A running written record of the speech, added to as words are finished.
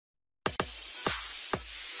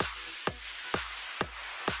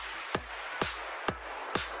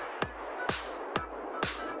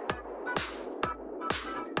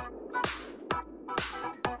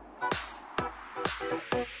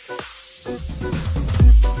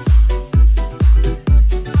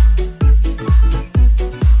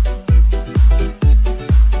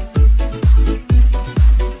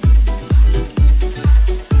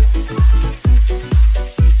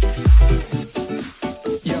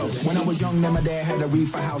When I was young, then my dad had a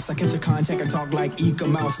reefer house. I kept your contact and talk like Eka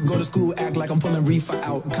Mouse. Go to school, act like I'm pulling reefer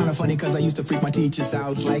out. Kinda funny cause I used to freak my teachers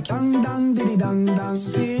out. Like dang dang diddy dang dang.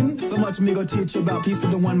 Sin. So much me go teach you about. Piece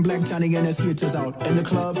of the one black Johnny and his hitters out. In the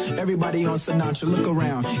club, everybody on Sinatra. Look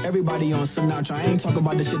around, everybody on Sinatra. I ain't talking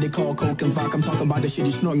about the shit they call coke and vodka. I'm talking about the shit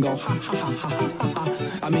you snort and go ha ha ha ha ha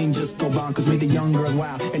ha. I mean just go bonkers, make the young girls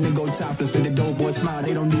wild. And then go topless, make the dope boys smile.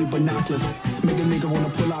 They don't need binoculars. Make a nigga wanna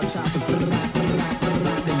pull out choppers.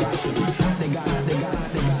 They got you. They got it. They got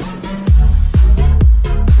it. They got it.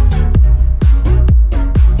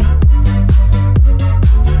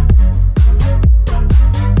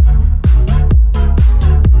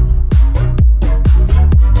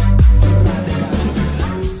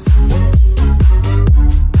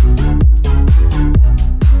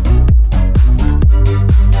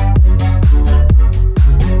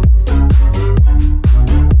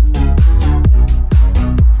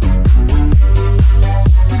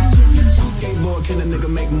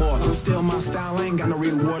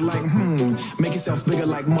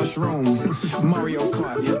 Mushroom, Mario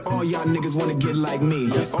Kart. All y'all niggas wanna get like me.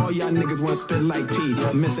 All y'all niggas wanna spit like P.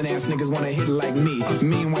 Missing ass niggas wanna hit like me.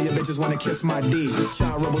 Meanwhile your bitches wanna kiss my D.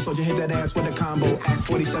 Child rebel soldier hit that ass with a combo. Act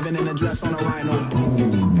 47 in a dress on a rhino.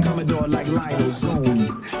 Boom. Commodore like Lionel.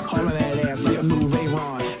 Zoom. All of that ass like a new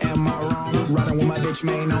Ray-Ron. Am I wrong? Riding with my bitch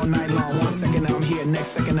man all night long. 1 second I'm here, next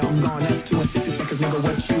second I'm gone. That's 2 and 60 seconds, nigga.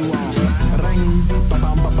 What you on? Ring, ba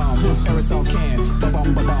bum ba bum. Aerosol can, ba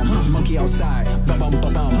bum ba bum. Monkey outside, ba bum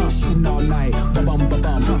ba bum. Shooting all night, ba bum ba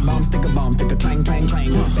bum. Bomb stick a clang clang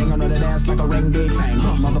clang. Bang on that ass like a renegade tank.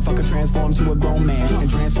 Motherfucker transform to a grown man and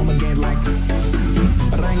transform again like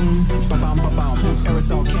ring, ba bum ba bum.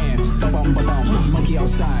 Aerosol can, ba bum ba bum. Monkey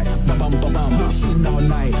outside, ba bum ba bum. Shooting all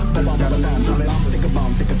night, ba bum ba bum.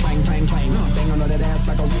 Bomb stick a clang clang clang. Bang on that ass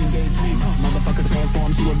like a renegade tank. Motherfucker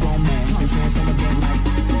transform to a grown man and transform again like.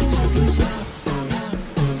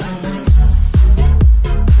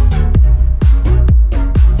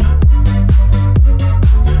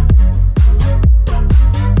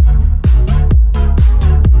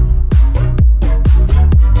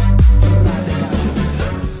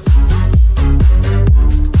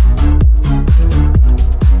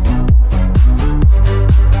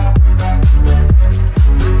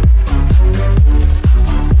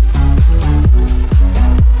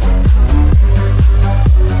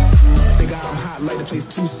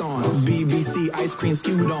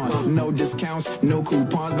 No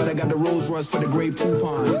coupons, but I got the Rolls Royce for the great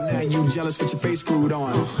poupon. Now you jealous with your face screwed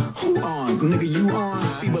on. Who on? Nigga, you on?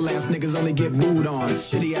 Feeble ass niggas only get booed on.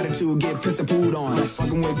 Shitty attitude, get pissed and pooed on.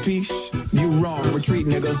 Fucking with peace, you wrong. Retreat,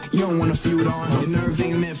 nigga, you don't wanna feud on. Your nerves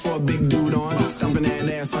ain't meant for a big dude on. Stomping that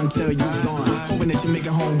ass until you gone. Hoping that you make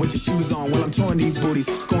it home with your shoes on. While I'm touring these booties,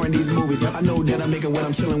 scoring these movies. I know that I make it when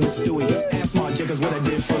I'm chilling with Stewie. Ask Mark Jacobs what I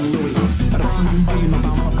did for Louis.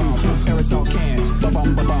 Aerosol can,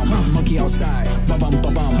 ba-bum, ba-bum. Monkey outside, ba-bum,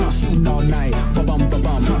 ba-bum. Shooting all night, ba-bum,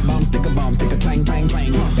 ba-bum. Bomb stick a clang, clang,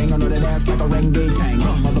 clang. Bang on that ass like a renegade tank.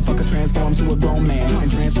 Motherfucker transform to a grown man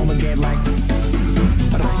and transform again like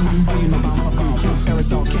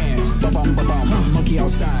Aerosol can, ba-bum, ba-bum. Monkey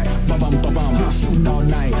outside, ba-bum, ba-bum. Shooting all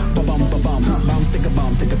night, ba-bum, ba-bum. Bomb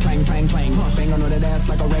stick a clang, clang, clang. Bang on that ass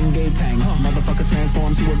like a renegade tank. Motherfucker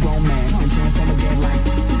transform to a grown man and